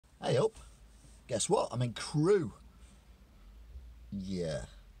Hey up, guess what? I'm in Crewe. Yeah,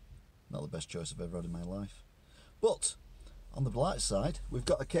 not the best choice I've ever had in my life. But on the bright side, we've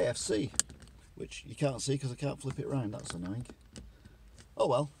got a KFC, which you can't see because I can't flip it around. That's annoying. Oh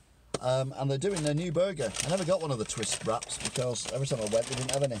well. And they're doing their new burger. I never got one of the twist wraps because every time I went they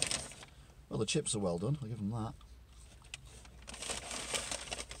didn't have any. Well, the chips are well done, I'll give them that.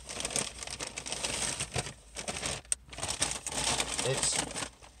 It's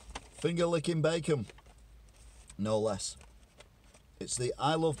finger licking bacon, no less. It's the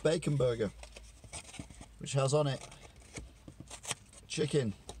I Love Bacon burger, which has on it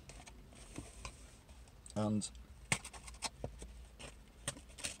chicken and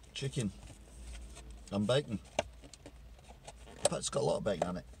bacon. In fact, it's got a lot of bacon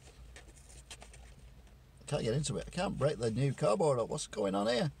on it. I can't get into it. I can't break the new cardboard up. What's going on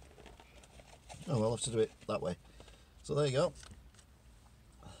here? Oh, well, I'll have to do it that way. So there you go.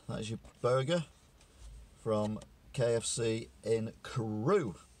 That is your burger from KFC in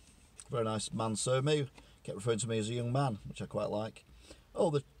Crewe. Very nice man served me. Kept referring to me as a young man, which I quite like.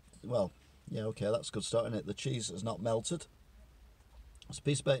 Oh, well, yeah, okay, that's a good start, isn't it? The cheese has not melted. There's a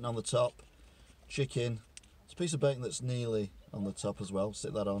piece of bacon on the top, chicken. There's a piece of bacon that's nearly on the top as well.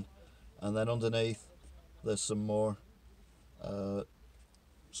 Stick that on. And then underneath, there's some more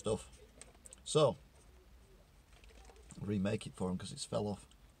stuff. So, I'll remake it for him because it's fell off.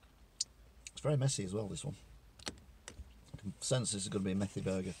 It's very messy as well, this one. I can sense this is going to be a messy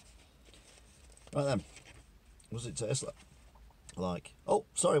burger. Right then, what does it taste like? Oh,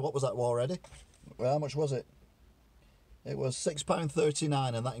 sorry, what was that already? Well, how much was it? It was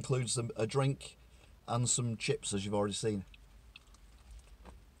 £6.39, and that includes a drink and some chips, as you've already seen.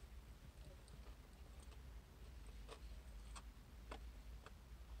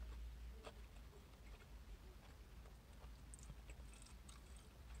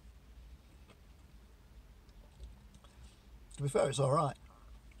 To be fair, it's all right.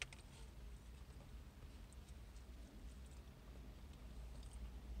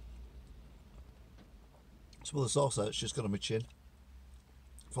 Some of the sauce there, it's just got on my chin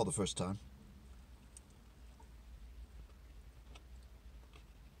for the first time.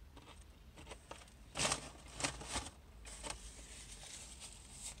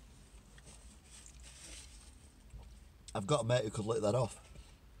 I've got a mate who could lick that off.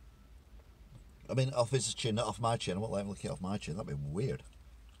 I mean, off his chin, not off my chin. I won't let him lick it off my chin. That'd be weird.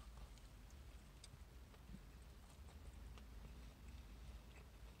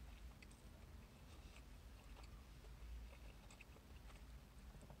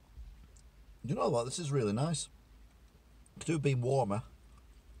 You know what? This is really nice. It could have been warmer.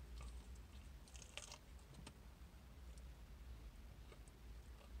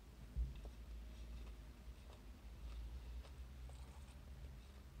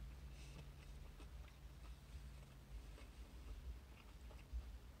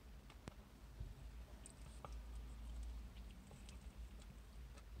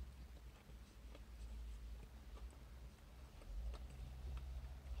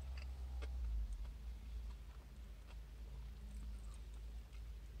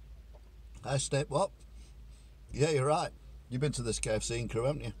 I stayed, what? Yeah, you're right. You've been to this KFC in Crewe,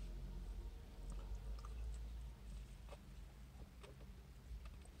 haven't you?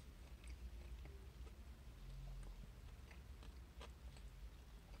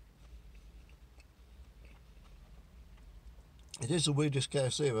 It is the weirdest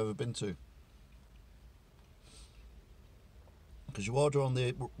KFC I've ever been to. Because you order on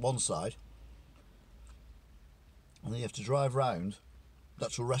the one side, and then you have to drive round the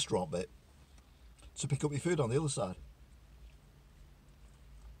actual restaurant bit to pick up your food on the other side.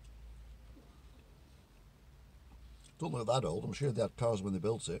 Don't look that old. I'm sure they had cars when they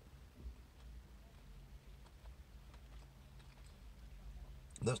built it.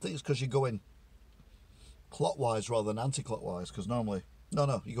 I think it's because you're going clockwise rather than anti-clockwise, because normally...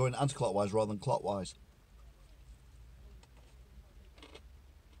 No, you're going anti-clockwise rather than clockwise.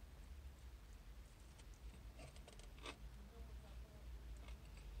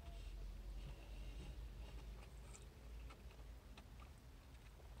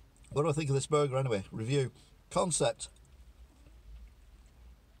 What do I think of this burger anyway? Review. Concept.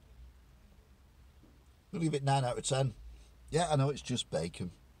 I'm going to give it 9 out of 10. Yeah, I know it's just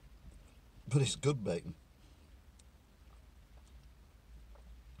bacon. But it's good bacon.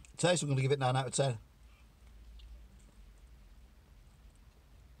 Taste, I'm going to give it 9 out of 10.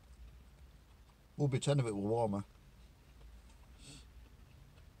 Would be 10 if it were warmer.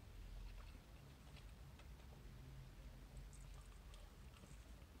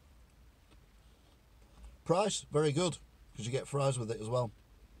 Price, very good, because you get fries with it as well.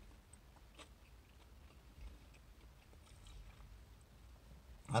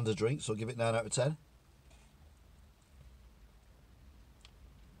 and a drink, so I'll give it 9 out of 10.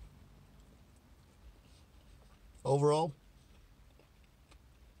 Overall,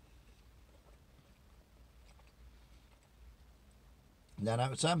 nine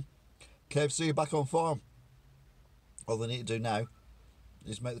out of 10. KFC are back on form. All they need to do now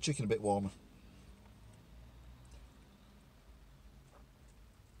is make the chicken a bit warmer.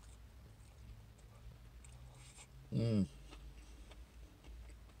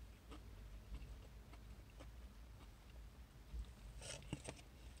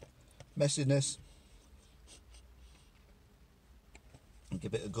 Messiness.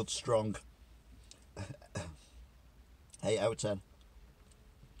 Give it a good strong 8 out of 10.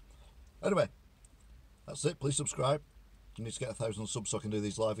 Anyway, that's it. Please subscribe. I need to get 1,000 subs so I can do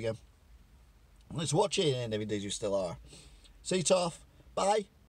these live again. Thanks for watching, and if indeed you still are. See you off. Bye.